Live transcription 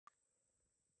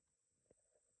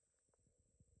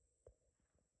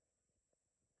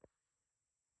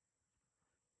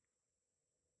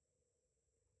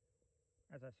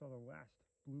as I saw the last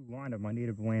blue line of my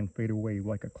native land fade away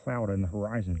like a cloud on the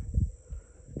horizon.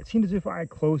 It seemed as if I had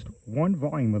closed one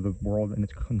volume of the world and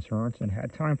its concerns and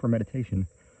had time for meditation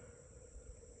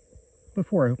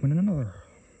before I opened another.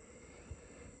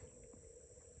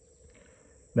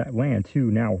 That land, too,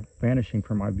 now vanishing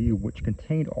from my view, which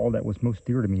contained all that was most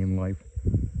dear to me in life.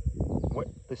 What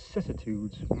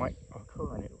vicissitudes might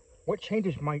occur in it? What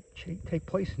changes might take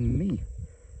place in me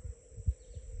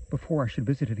before I should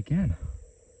visit it again?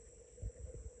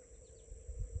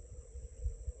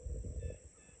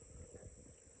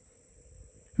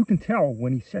 Who can tell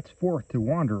when he sets forth to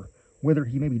wander whether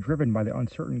he may be driven by the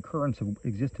uncertain currents of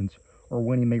existence, or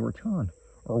when he may return,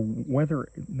 or whether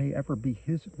it may ever be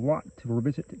his lot to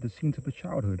revisit the scenes of his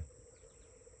childhood?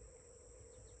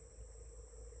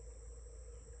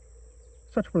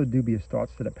 Such were the dubious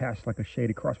thoughts that had passed like a shade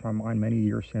across my mind many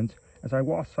years since, as I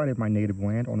lost sight of my native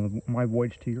land on my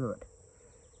voyage to Europe.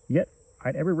 Yet I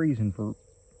had every reason for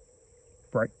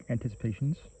bright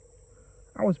anticipations.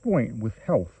 I was buoyant with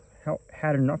health,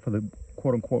 had enough of the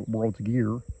quote-unquote world's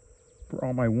gear for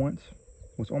all my wants,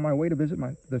 was on my way to visit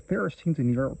the fairest scenes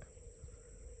in Europe,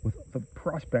 with the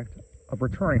prospect of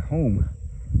returning home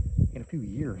in a few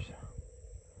years.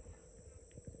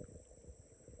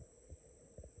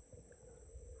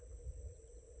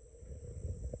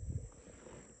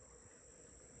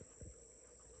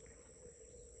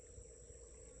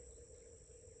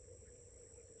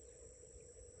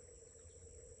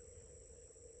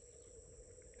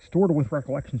 Stored with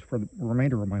recollections for the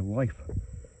remainder of my life.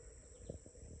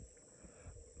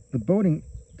 The boding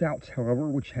doubts, however,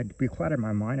 which had beclouded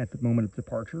my mind at the moment of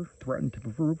departure, threatened to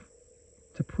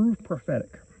prove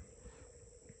prophetic.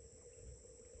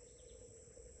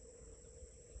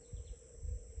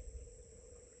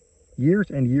 Years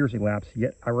and years elapsed,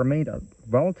 yet I remained a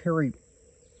voluntary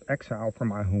exile from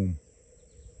my home.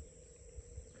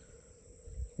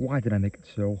 Why did I make it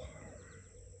so?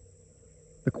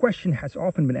 The question has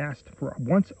often been asked, for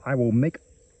once I will make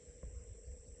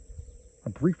a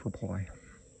brief reply.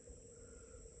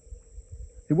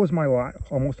 It was my lot,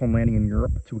 almost on landing in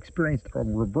Europe, to experience a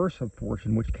reverse of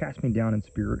fortune which cast me down in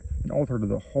spirit and altered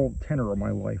the whole tenor of my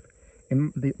life.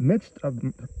 In the midst of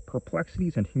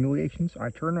perplexities and humiliations, I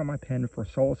turned on my pen for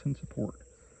solace and support.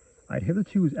 I had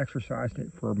hitherto exercised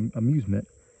it for amusement.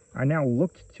 I now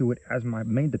looked to it as my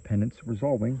main dependence,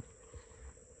 resolving,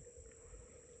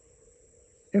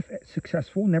 if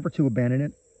successful, never to abandon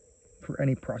it for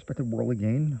any prospect of worldly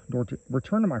gain, nor to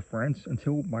return to my friends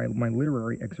until by my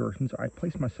literary exertions I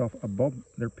placed myself above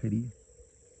their pity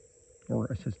or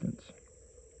assistance.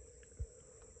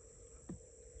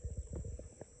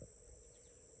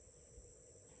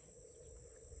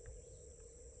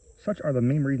 Such are the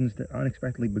main reasons that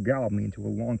unexpectedly beguiled me into a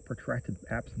long protracted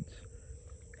absence.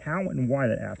 How and why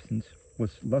that absence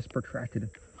was thus protracted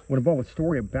would involve a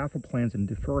story of baffled plans and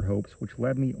deferred hopes which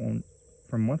led me on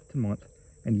from month to month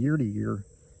and year to year,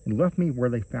 and left me where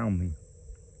they found me.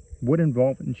 Would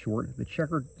involve, in short, the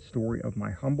checkered story of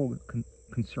my humble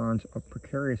concerns of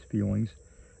precarious feelings,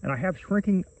 and I have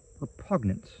shrinking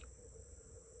repugnance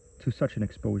to such an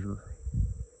exposure.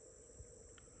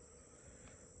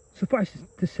 Suffice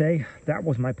to say, that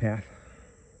was my path,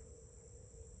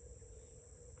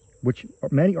 which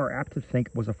many are apt to think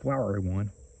was a flowery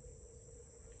one,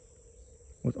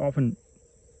 was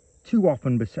too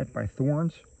often beset by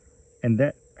thorns, and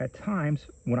that at times,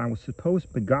 when I was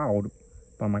supposed beguiled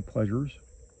by my pleasures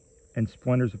and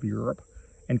splendors of Europe,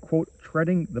 and, quote,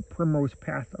 treading the primrose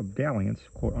path of dalliance,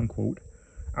 quote unquote,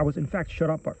 I was in fact shut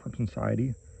up from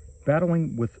society,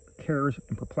 battling with cares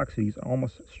and perplexities,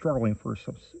 almost struggling for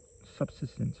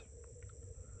subsistence.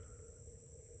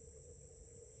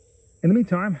 In the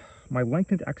meantime, my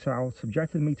lengthened exile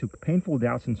subjected me to painful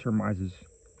doubts and surmises.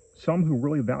 Some who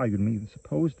really valued me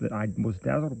supposed that I was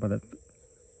dazzled by the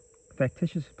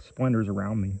factitious splendors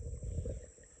around me.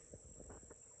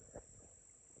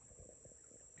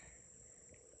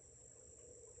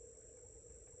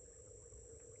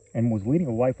 And was leading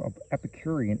a life of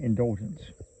Epicurean indulgence.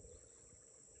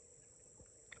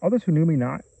 Others who knew me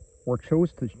not, or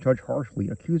chose to judge harshly,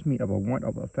 accused me of a want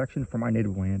of affection for my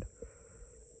native land.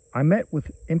 I met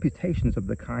with imputations of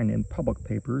the kind in public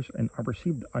papers, and I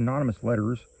received anonymous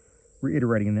letters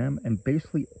reiterating them and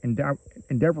basely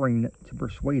endeavoring to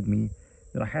persuade me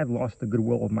that I had lost the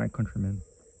goodwill of my countrymen.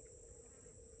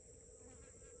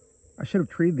 I should have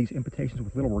treated these imputations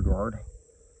with little regard,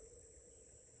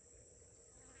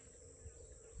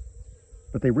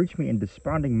 but they reached me in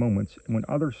desponding moments when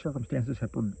other circumstances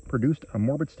had produced a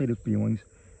morbid state of feelings,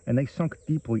 and they sunk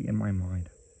deeply in my mind.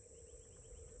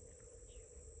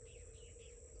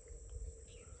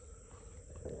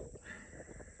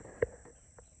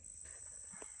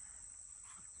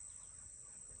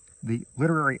 the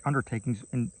literary undertakings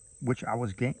in which I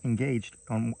was engaged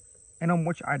on, and on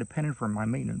which I depended for my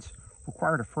maintenance,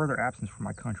 required a further absence from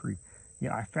my country.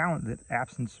 Yet I found that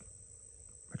absence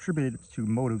attributed to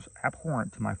motives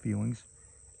abhorrent to my feelings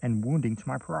and wounding to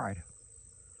my pride.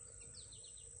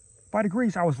 By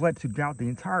degrees, I was led to doubt the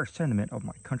entire sentiment of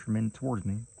my countrymen towards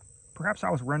me. Perhaps I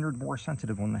was rendered more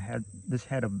sensitive on this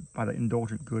head by the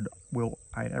indulgent good will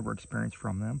I had ever experienced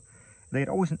from them. They had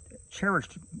always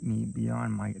cherished me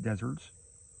beyond my deserts.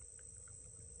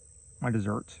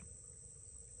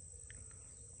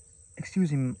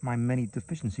 Excusing my many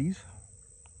deficiencies,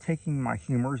 taking my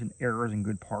humors and errors in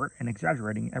good part, and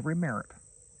exaggerating every merit.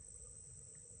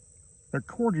 Their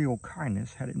cordial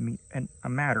kindness had in a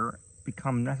matter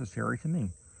become necessary to me.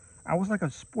 I was like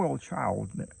a spoiled child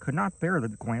that could not bear the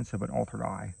glance of an altered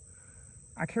eye.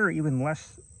 I cared even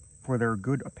less for their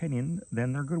good opinion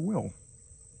than their good will,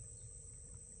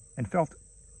 and felt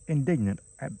indignant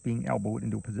at being elbowed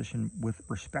into a position with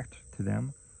respect to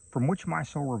them from which my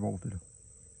soul revolted.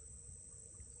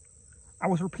 I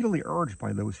was repeatedly urged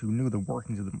by those who knew the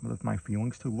workings of my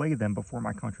feelings to lay them before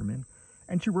my countrymen,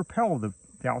 and to repel the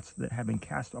doubts that had been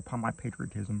cast upon my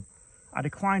patriotism. I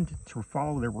declined to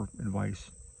follow their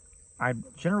advice. I had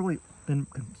generally been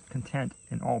content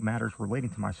in all matters relating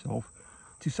to myself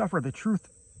to suffer the truth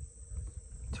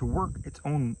to work its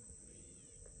own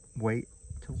way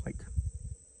to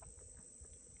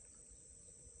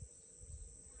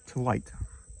light.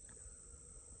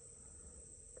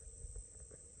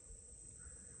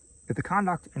 If the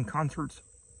conduct and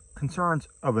concerns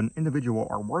of an individual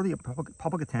are worthy of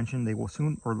public attention, they will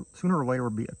sooner or later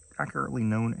be accurately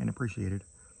known and appreciated.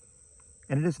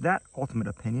 And it is that ultimate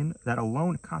opinion that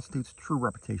alone constitutes true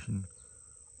reputation.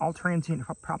 All transient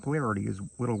popularity is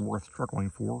little worth struggling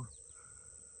for.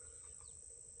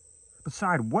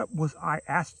 Besides, what was I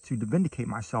asked to vindicate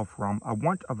myself from? A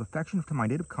want of affection to my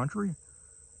native country?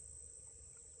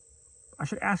 I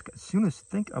should ask as soon as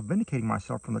think of vindicating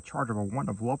myself from the charge of a want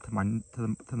of love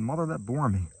to the mother that bore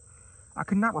me. I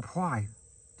could not reply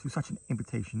to such an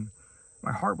invitation.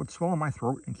 My heart would swell in my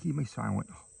throat and keep me silent.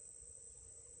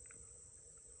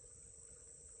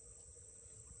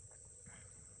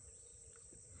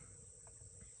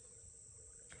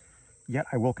 Yet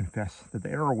I will confess that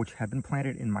the arrow which had been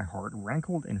planted in my heart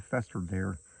rankled and festered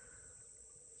there.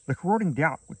 The corroding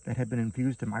doubt that had been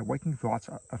infused in my waking thoughts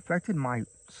affected my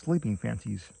sleeping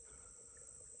fancies.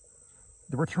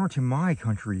 The return to my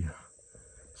country,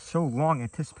 so long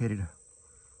anticipated,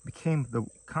 became the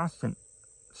constant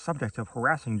subject of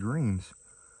harassing dreams.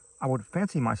 I would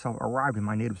fancy myself arrived in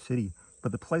my native city,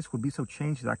 but the place would be so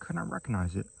changed that I could not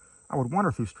recognize it. I would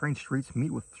wander through strange streets,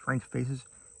 meet with strange faces,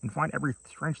 and find every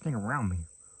strange thing around me.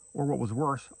 Or what was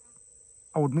worse,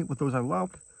 I would meet with those I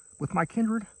loved, with my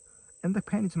kindred, and the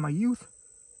companions of my youth,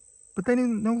 but they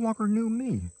no longer knew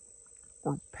me,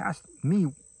 or passed me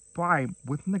by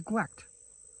with neglect.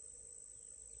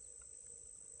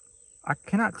 I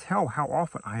cannot tell how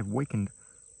often I have wakened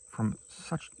from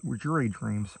such dreary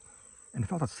dreams, and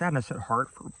felt a sadness at heart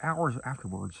for hours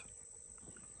afterwards.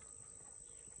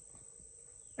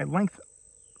 At length,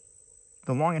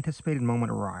 the long-anticipated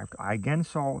moment arrived. I again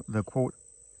saw the, quote,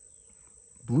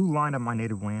 blue line of my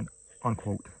native land,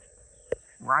 unquote,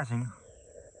 rising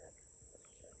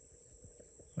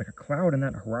like a cloud in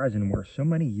that horizon where so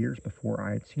many years before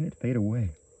I had seen it fade away.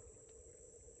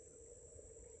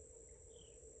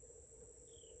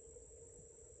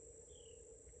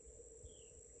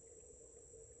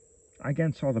 I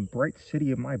again saw the bright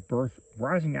city of my birth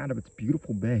rising out of its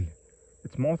beautiful bay,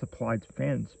 its multiplied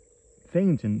fanes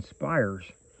and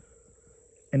spires,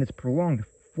 and its prolonged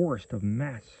forest of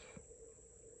masts,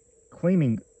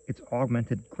 claiming its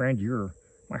augmented grandeur.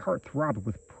 My heart throbbed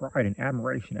with pride and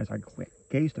admiration as I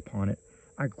gazed upon it.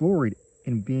 I gloried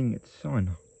in being its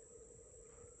son.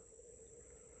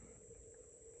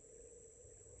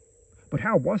 But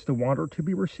how was the wanderer to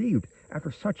be received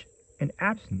after such an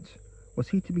absence? Was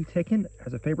he to be taken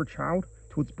as a favored child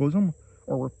to its bosom,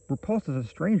 or repulsed as a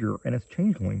stranger and as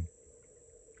changeling?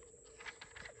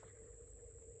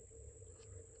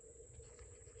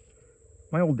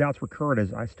 My old doubts recurred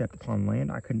as I stepped upon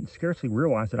land. I could scarcely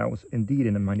realize that I was indeed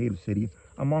in my native city,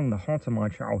 among the haunts of my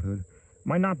childhood.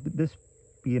 Might not this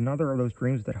be another of those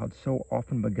dreams that had so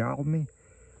often beguiled me?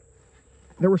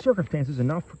 There were circumstances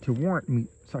enough to warrant me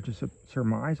such a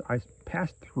surmise. I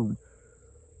passed through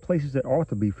places that ought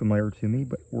to be familiar to me,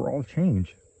 but were all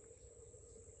changed.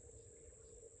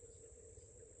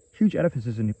 Huge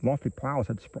edifices and lofty piles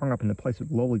had sprung up in the place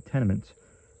of lowly tenements.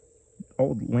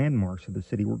 Old landmarks of the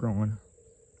city were gone.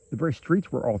 The very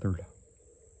streets were altered.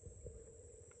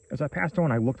 As I passed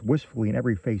on, I looked wistfully in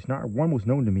every face. Not one was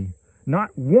known to me. Not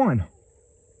one!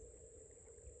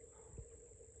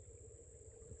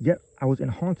 Yet I was in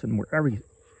Haunton, where every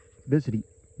visage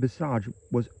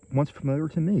was once familiar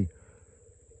to me.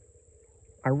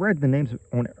 I read the names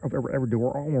of every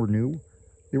door. All were new.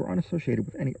 They were unassociated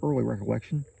with any early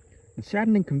recollection. The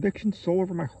saddening conviction stole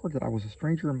over my heart that I was a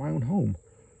stranger in my own home.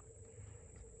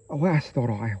 Alas, thought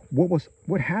I,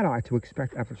 what had I to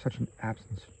expect after such an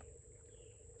absence?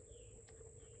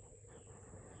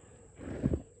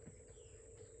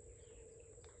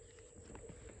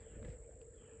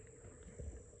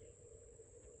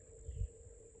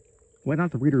 Let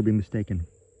not the reader be mistaken.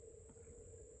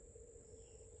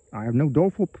 I have no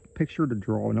doleful picture to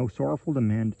draw, no sorrowful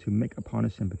demand to make upon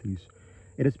his sympathies.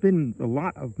 It has been the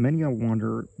lot of many a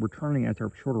wanderer, returning after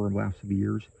shorter lapse of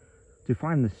years, to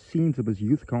find the scenes of his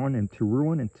youth gone into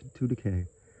ruin and to decay.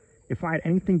 If I had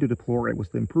anything to deplore, it was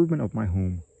the improvement of my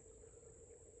home.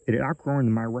 It had outgrown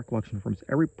in my recollection from its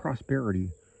every prosperity,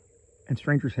 and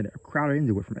strangers had crowded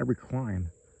into it from every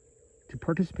clime, to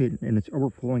participate in its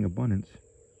overflowing abundance.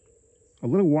 A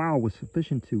little while was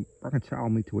sufficient to reconcile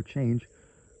me to a change,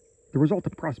 the result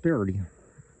of prosperity.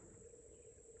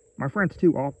 My friends,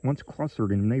 too, all once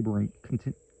clustered in neighboring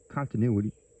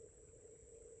contiguity,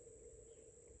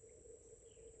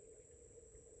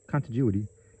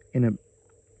 in a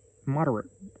moderate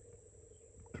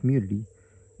community,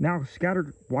 now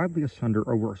scattered widely asunder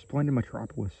over a splendid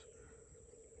metropolis,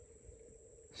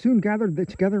 soon gathered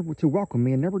together to welcome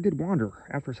me, and never did wander,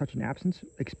 after such an absence,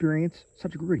 experience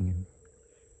such a greeting.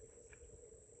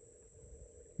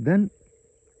 Then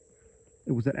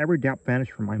it was that every doubt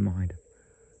vanished from my mind.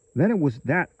 Then it was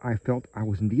that I felt I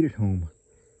was indeed at home,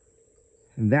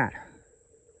 and that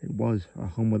it was a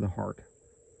home with a heart.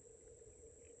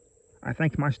 I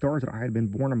thanked my stars that I had been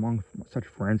born among such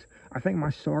friends. I thanked my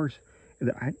stars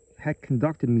that I had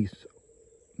conducted me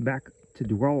back to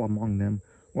dwell among them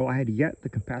while I had yet the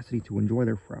capacity to enjoy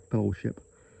their fellowship.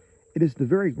 It is the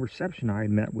very reception I had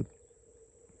met with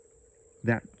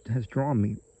that has drawn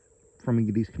me from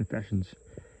me these confessions.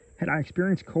 Had I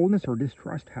experienced coldness or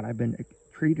distrust, had I been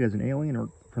treated as an alien or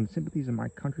from the sympathies of my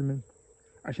countrymen,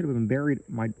 I should have been buried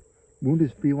my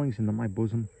wounded feelings into my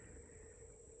bosom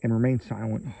and remained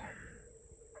silent.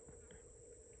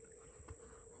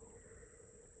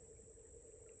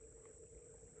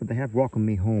 But they have welcomed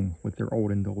me home with their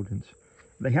old indulgence.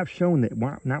 They have shown that,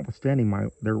 notwithstanding my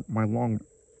long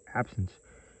absence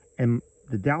and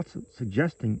the doubts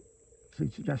suggestions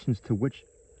to which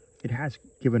it has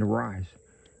given rise,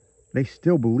 they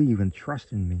still believe and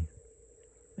trust in me.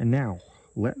 And now,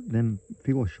 let them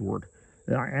feel assured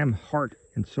that I am heart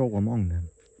and soul among them.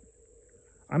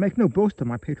 I make no boast of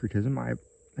my patriotism. I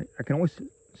can always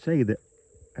say that,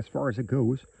 as far as it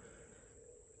goes,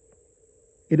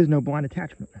 it is no blind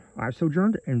attachment. I have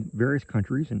sojourned in various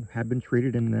countries and have been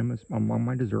treated in them as above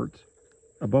my deserts,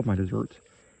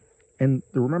 and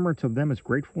the remembrance of them is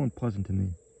grateful and pleasant to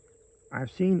me. I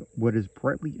have seen what is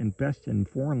brightly and best in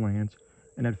foreign lands,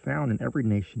 and have found in every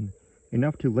nation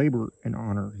enough to labor and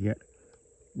honor, yet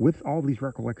with all these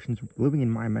recollections living in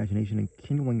my imagination and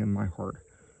kindling in my heart,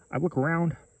 I look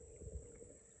around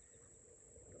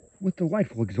with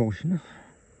delightful exultation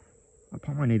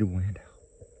upon my native land.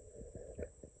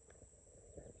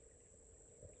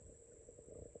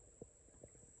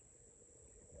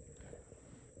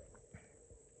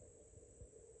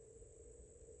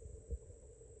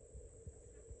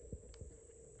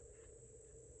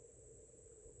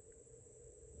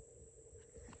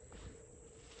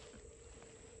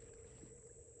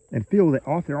 And feel that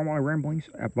after all my ramblings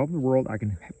above the world, I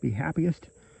can be happiest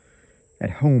at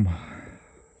home.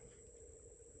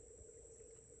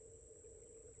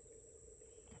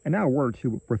 And now a word,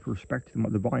 too, with respect to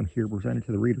the volume here presented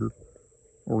to the reader,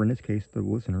 or in this case, the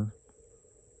listener.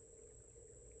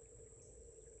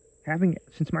 Having,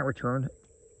 since my return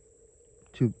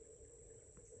to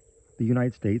the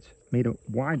United States, made a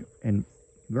wide and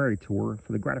varied tour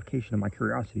for the gratification of my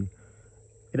curiosity,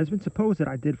 it has been supposed that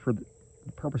I did for the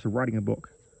purpose of writing a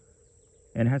book,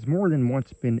 and has more than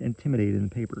once been intimated in the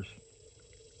papers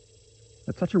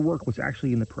that such a work was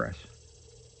actually in the press,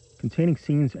 containing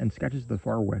scenes and sketches of the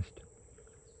far west.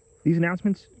 These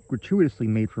announcements, gratuitously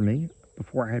made for me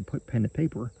before I had put pen to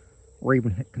paper, or even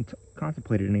had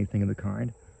contemplated anything of the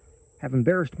kind, have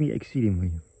embarrassed me exceedingly.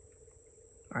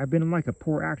 I have been like a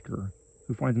poor actor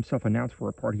who finds himself announced for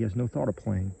a part he has no thought of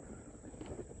playing,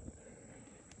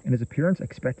 and his appearance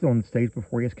expected on the stage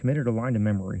before he has committed a line to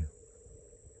memory.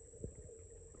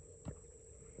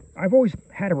 I've always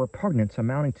had a repugnance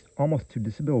amounting almost to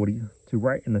disability to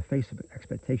write in the face of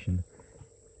expectation,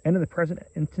 And in the present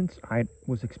instance, I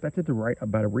was expected to write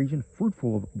about a region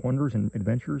fruitful of wonders and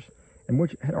adventures, in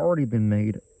which had already been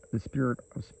made the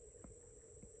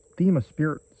theme of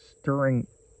spirit-stirring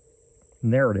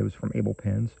narratives from able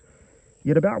pens,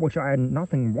 yet about which I had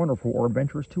nothing wonderful or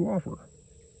adventurous to offer.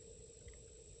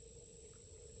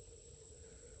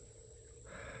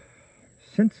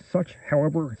 Since such,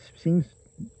 however, seems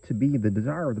to be the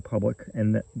desire of the public,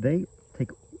 and that they take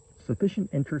sufficient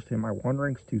interest in my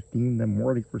wanderings to deem them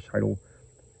worthy of recital,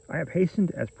 I have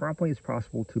hastened as promptly as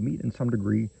possible to meet in some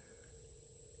degree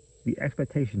the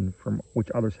expectation from which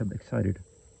others have excited.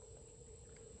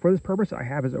 For this purpose I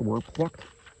have, as it were, plucked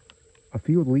a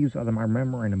few leaves out of my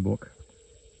memorandum book,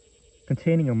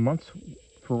 containing a month's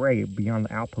foray beyond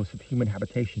the outposts of human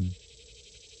habitation,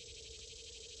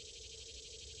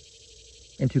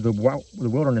 into the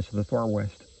wilderness of the far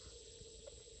west.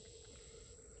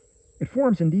 It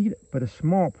forms indeed but a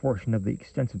small portion of the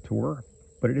extensive tour,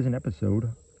 but it is an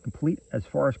episode, complete as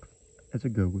far as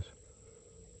it goes.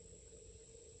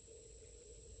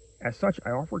 As such, I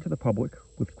offer it to the public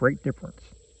with great diffidence.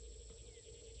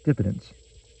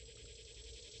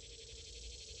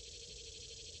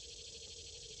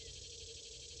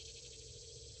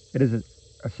 It is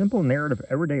a simple narrative of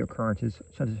everyday occurrences,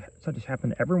 such as happen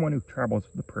to everyone who travels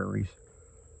the prairies.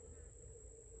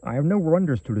 I have no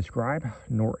wonders to describe,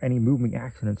 nor any moving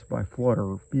accidents by flood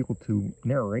or field to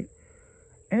narrate,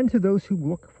 and to those who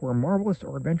look for a marvelous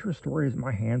or adventurous story at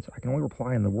my hands, I can only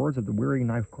reply in the words of the weary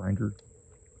knife grinder.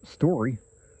 Story?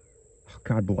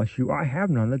 God bless you, I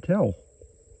have none to tell.